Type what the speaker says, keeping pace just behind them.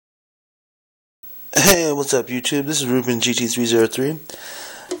Hey, what's up, YouTube? This is Ruben GT303,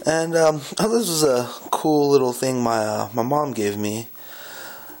 and this was a cool little thing my mom gave me.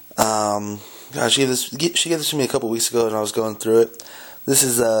 She gave this to me a couple weeks ago, and I was going through it. This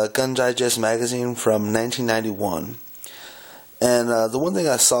is a Gun Digest magazine from 1991, and the one thing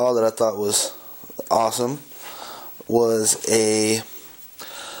I saw that I thought was awesome was a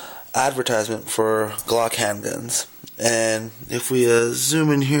advertisement for GLOCK handguns. And if we zoom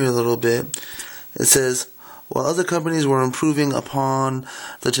in here a little bit, it says, while other companies were improving upon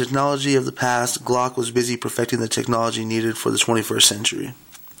the technology of the past, GLOCK was busy perfecting the technology needed for the 21st century.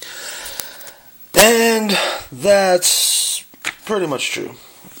 And that's pretty much true.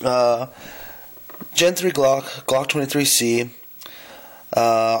 Gen 3 GLOCK, GLOCK 23C.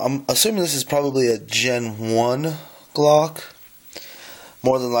 I'm assuming this is probably a Gen 1 GLOCK,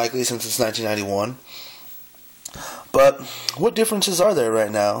 more than likely since it's 1991. But what differences are there right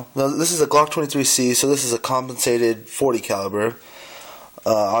now? Now, this is a GLOCK 23C, so this is a compensated 40 caliber.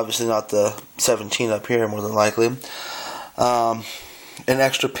 Obviously not the 17 up here, more than likely. An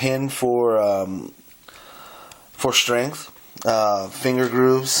extra pin for strength, finger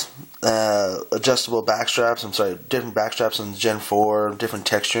grooves, adjustable back straps. Different back straps on Gen 4, different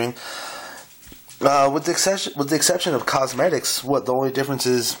texturing. With the exception of cosmetics, the only difference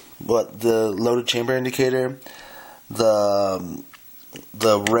is the loaded chamber indicator, the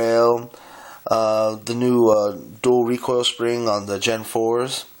rail, the new dual recoil spring on the Gen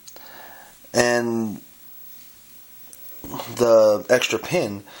 4s, and the extra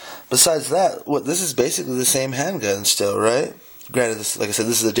pin. Besides that, this is basically the same handgun still, right? Granted, like I said,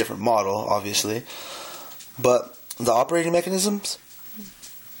 this is a different model, obviously, but the operating mechanisms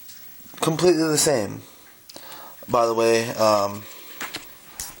completely the same. By the way,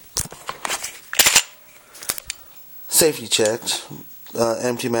 safety checked,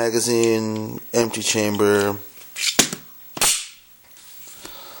 empty magazine, empty chamber,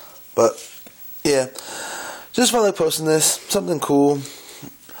 but yeah, just felt like posting this, something cool,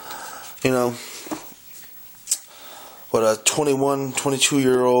 what a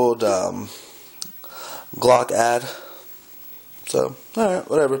 22-year-old GLOCK ad. So, alright,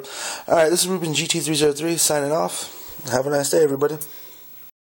 whatever. Alright, this is Ruben GT303 signing off. Have a nice day, everybody.